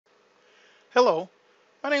Hello,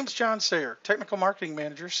 my name is John Sayer, Technical Marketing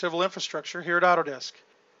Manager, Civil Infrastructure here at Autodesk.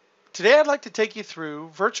 Today I'd like to take you through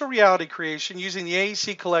virtual reality creation using the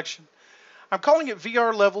AEC collection. I'm calling it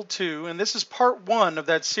VR Level 2, and this is part 1 of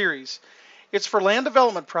that series. It's for land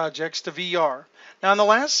development projects to VR. Now, in the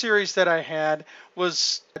last series that I had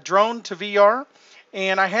was drone to VR,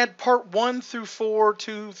 and I had part 1 through 4,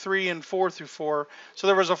 2, 3, and 4 through 4. So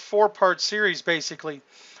there was a 4-part series basically.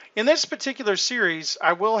 In this particular series,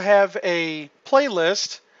 I will have a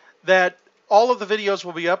playlist that all of the videos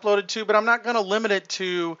will be uploaded to, but I'm not going to limit it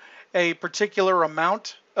to a particular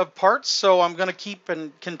amount of parts. So I'm going to keep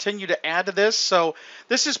and continue to add to this. So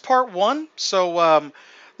this is part 1. So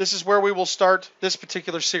this is where we will start this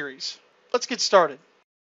particular series. Let's get started.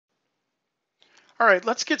 All right,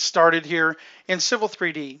 let's get started here in Civil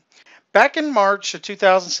 3D. Back in March of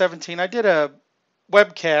 2017, I did a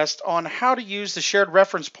webcast on how to use the shared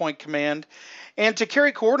reference point command and to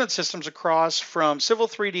carry coordinate systems across from Civil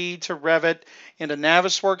 3D to Revit into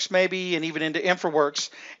Navisworks maybe, and even into InfraWorks,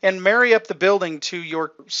 and marry up the building to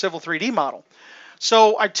your Civil 3D model.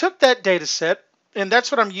 So I took that data set, and that's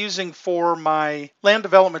what I'm using for my land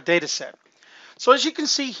development data set. So as you can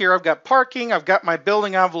see here, I've got parking, I've got my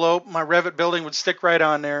building envelope, my Revit building would stick right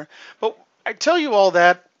on there. But I tell you all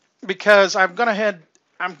that because I'm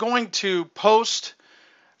going to post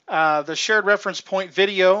the shared reference point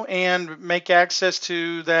video and make access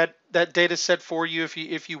to that data set for you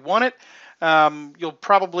if you want it. You'll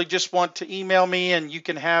probably just want to email me and you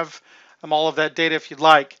can have all of that data if you'd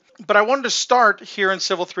like. But I wanted to start here in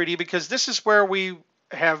Civil 3D because this is where we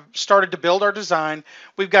have started to build our design.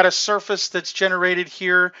 We've got a surface that's generated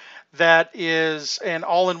here that is an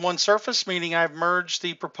all-in-one surface, meaning I've merged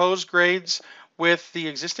the proposed grades with the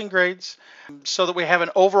existing grades so that we have an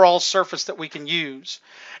overall surface that we can use.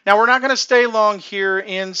 Now we're not going to stay long here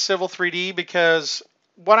in Civil 3D because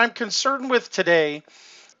what I'm concerned with today,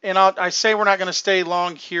 and I say we're not going to stay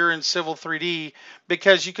long here in Civil 3D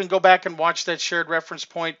because you can go back and watch that shared reference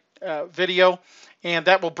point video, and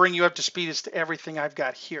that will bring you up to speed as to everything I've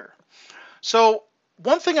got here. So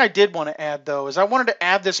one thing I did want to add though is I wanted to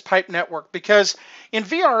add this pipe network because in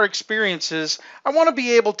VR experiences, I want to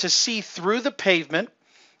be able to see through the pavement,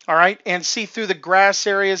 all right, and see through the grass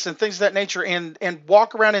areas and things of that nature and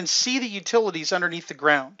walk around and see the utilities underneath the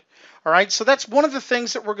ground. All right, so that's one of the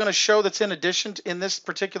things that we're going to show that's in addition in this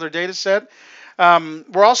particular data set.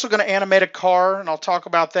 We're also going to animate a car, and I'll talk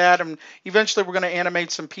about that, and eventually we're going to animate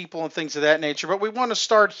some people and things of that nature. But we want to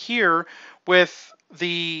start here with the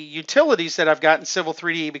utilities that I've got in Civil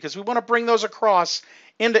 3D because we want to bring those across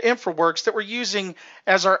into InfraWorks that we're using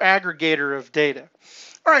as our aggregator of data.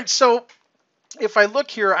 All right, so if I look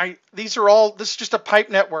here, this is just a pipe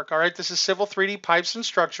network, all right? This is Civil 3D pipes and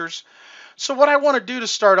structures. So what I want to do to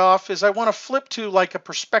start off is I want to flip to like a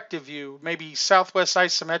perspective view, maybe Southwest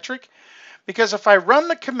isometric, because if I run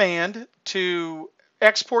the command to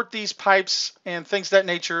export these pipes and things of that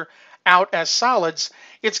nature out as solids,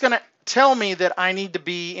 it's going to tell me that I need to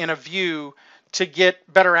be in a view to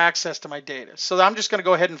get better access to my data. So I'm just going to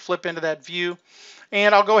go ahead and flip into that view,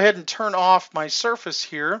 and I'll go ahead and turn off my surface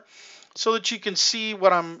here so that you can see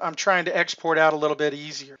what I'm trying to export out a little bit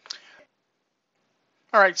easier.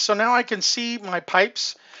 All right, so now I can see my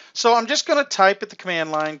pipes. So I'm just going to type at the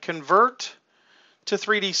command line, convert to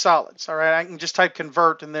 3D solids. All right, I can just type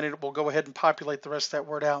convert and then it will go ahead and populate the rest of that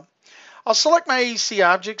word out. I'll select my AEC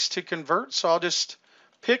objects to convert, so I'll just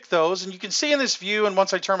pick those. And you can see in this view, and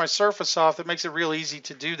once I turn my surface off, it makes it real easy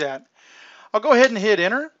to do that. I'll go ahead and hit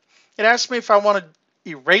enter. It asks me if I want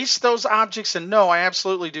to erase those objects, and no, I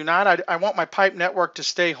absolutely do not. I want my pipe network to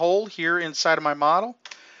stay whole here inside of my model.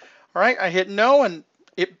 All right, I hit no, and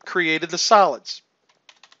it created the solids.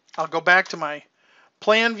 I'll go back to my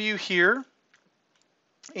plan view here,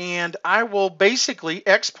 and I will basically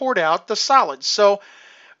export out the solids. So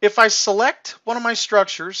if I select one of my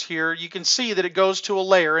structures here, you can see that it goes to a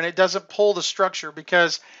layer and it doesn't pull the structure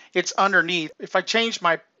because it's underneath. If I change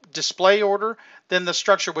my display order, then the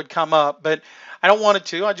structure would come up, but I don't want it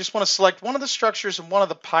to. I just want to select one of the structures and one of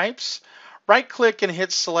the pipes, right click and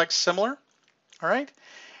hit select similar. All right.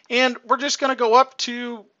 And we're just going to go up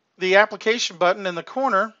to the application button in the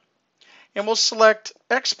corner and we'll select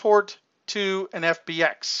export to an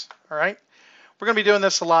FBX. All right. We're going to be doing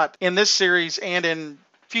this a lot in this series and in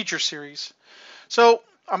future series. So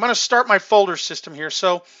I'm going to start my folder system here.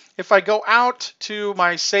 So if I go out to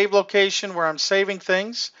my save location where I'm saving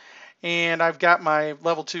things and I've got my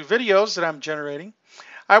level 2 videos that I'm generating,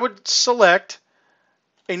 I would select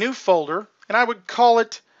a new folder and I would call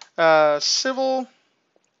it Civil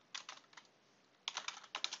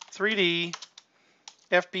 3D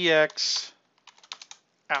FBX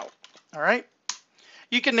out. All right.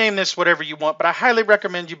 You can name this whatever you want, but I highly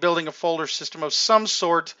recommend you building a folder system of some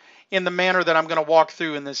sort in the manner that I'm going to walk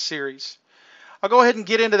through in this series. I'll go ahead and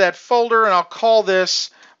get into that folder, and I'll call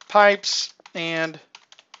this pipes and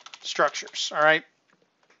structures. All right.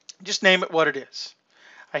 Just name it what it is.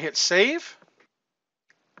 I hit save,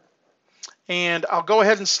 and I'll go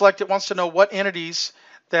ahead and select. It wants to know what entities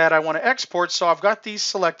that I want to export, so I've got these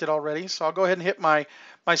selected already. So I'll go ahead and hit my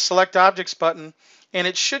select objects button, and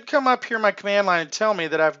it should come up here in my command line and tell me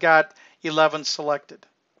that I've got 11 selected.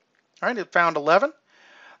 All right, it found 11.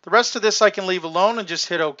 The rest of this I can leave alone and just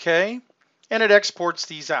hit OK, and it exports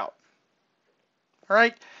these out. All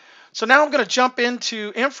right, so now I'm going to jump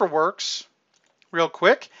into InfraWorks real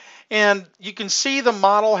quick, and you can see the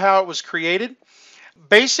model, how it was created.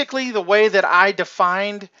 Basically, the way that I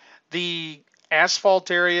defined the asphalt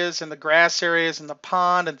areas and the grass areas and the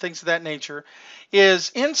pond and things of that nature is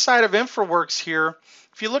inside of InfraWorks here.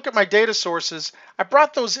 If you look at my data sources, I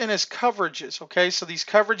brought those in as coverages, okay? So these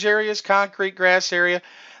coverage areas, concrete, grass area,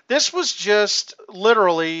 this was just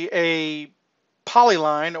literally a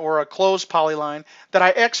polyline or a closed polyline that I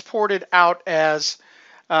exported out as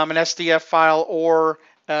an SDF file or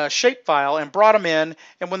shape file and brought them in,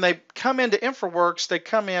 and when they come into InfraWorks, they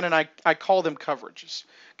come in and I call them coverages,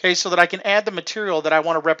 okay, so that I can add the material that I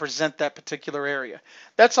want to represent that particular area.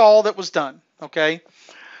 That's all that was done, okay?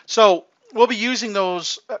 So we'll be using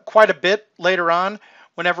those quite a bit later on.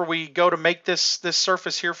 Whenever we go to make this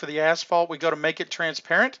surface here for the asphalt, we go to make it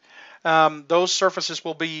transparent. Those surfaces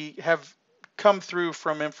will have come through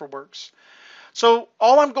from InfraWorks. So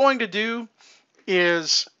all I'm going to do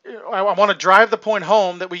is I want to drive the point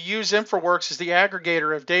home that we use InfraWorks as the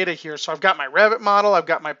aggregator of data here. So I've got my Revit model, I've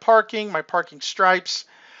got my parking stripes.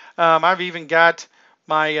 I've even got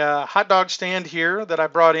my hot dog stand here that I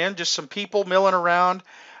brought in, just some people milling around.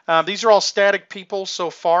 These are all static people so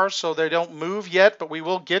far, so they don't move yet, but we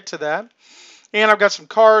will get to that. And I've got some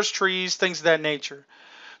cars, trees, things of that nature.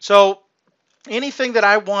 So anything that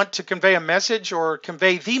I want to convey a message or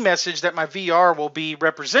convey the message that my VR will be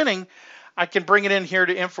representing, I can bring it in here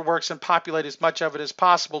to InfraWorks and populate as much of it as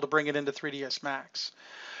possible to bring it into 3ds Max.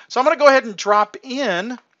 So I'm going to go ahead and drop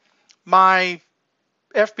in my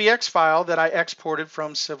FBX file that I exported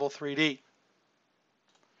from Civil 3D.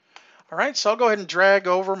 All right, so I'll go ahead and drag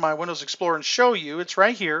over my Windows Explorer and show you. It's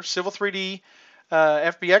right here, Civil 3D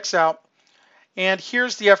FBX out. And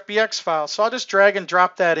here's the FBX file. So I'll just drag and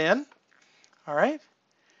drop that in. All right.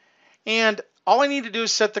 And all I need to do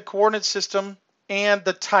is set the coordinate system and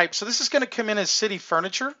the type. So this is going to come in as city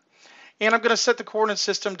furniture. And I'm going to set the coordinate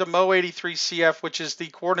system to Mo83CF, which is the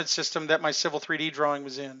coordinate system that my Civil 3D drawing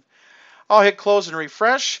was in. I'll hit close and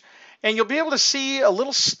refresh, and you'll be able to see a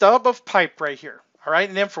little stub of pipe right here, all right,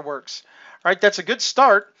 in InfraWorks. All right, that's a good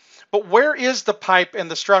start, but where is the pipe and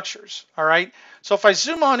the structures, all right? So if I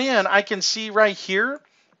zoom on in, I can see right here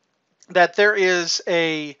that there is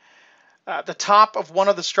the top of one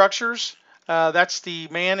of the structures. That's the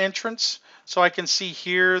man entrance. So I can see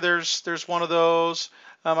here, there's one of those.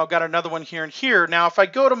 I've got another one here and here. Now, if I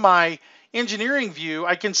go to my engineering view,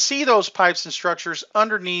 I can see those pipes and structures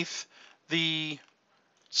underneath the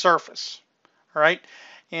surface. All right.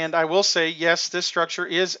 And I will say, yes, this structure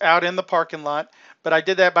is out in the parking lot, but I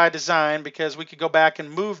did that by design because we could go back and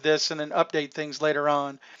move this and then update things later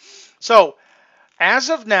on. So as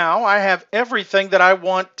of now, I have everything that I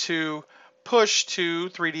want to push to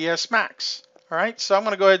 3ds Max. All right, so I'm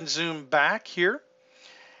going to go ahead and zoom back here,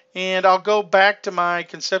 and I'll go back to my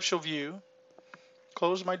conceptual view,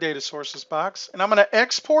 close my data sources box, and I'm going to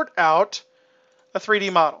export out a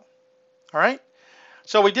 3D model. All right,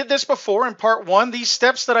 so we did this before in part 1. These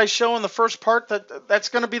steps that I show in the first part, that's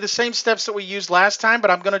going to be the same steps that we used last time, but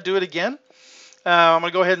I'm going to do it again. I'm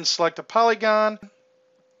going to go ahead and select a polygon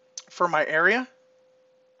for my area.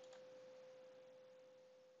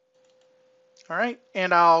 All right,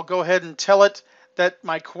 and I'll go ahead and tell it that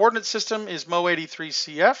my coordinate system is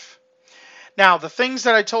Mo83CF. Now, the things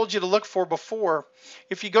that I told you to look for before,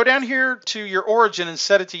 if you go down here to your origin and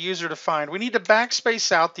set it to user defined, we need to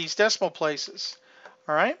backspace out these decimal places.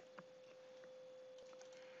 All right.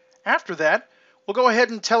 After that, we'll go ahead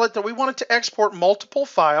and tell it that we want it to export multiple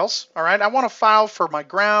files. All right. I want a file for my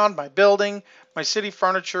ground, my building, my city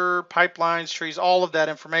furniture, pipelines, trees, all of that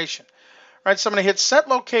information. All right. So I'm going to hit set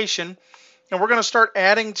location. And we're going to start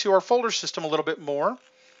adding to our folder system a little bit more. All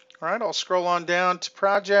right, I'll scroll on down to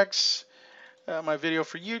projects, my video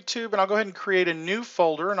for YouTube, and I'll go ahead and create a new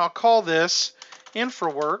folder, and I'll call this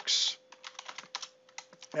InfraWorks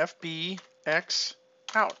FBX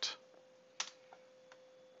out.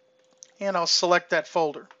 And I'll select that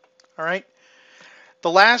folder. All right.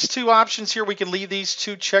 The last two options here, we can leave these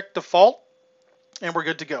two checked default, and we're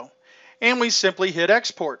good to go. And we simply hit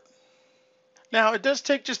export. Now, it does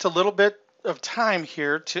take just a little bit of time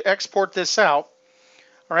here to export this out.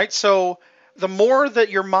 All right, so the more that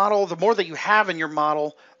your model, the more that you have in your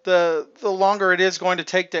model, the longer it is going to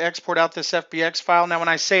take to export out this FBX file. Now, when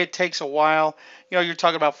I say it takes a while, you're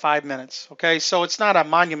talking about 5 minutes. Okay, so it's not a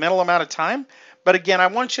monumental amount of time, but again, I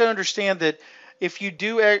want you to understand that if you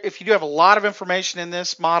do have a lot of information in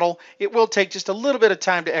this model, it will take just a little bit of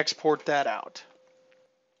time to export that out.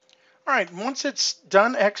 All right, once it's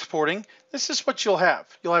done exporting, this is what you'll have.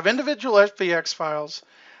 You'll have individual FBX files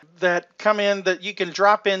that come in that you can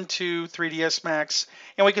drop into 3ds Max,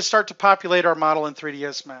 and we can start to populate our model in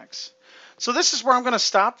 3ds Max. So this is where I'm going to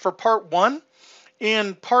stop for part 1.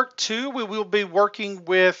 In part 2, we will be working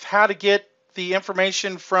with how to get the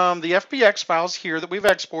information from the FBX files here that we've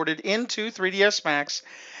exported into 3ds Max,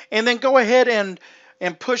 and then go ahead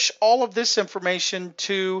and push all of this information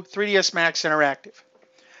to 3ds Max Interactive.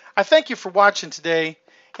 I thank you for watching today,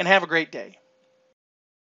 and have a great day.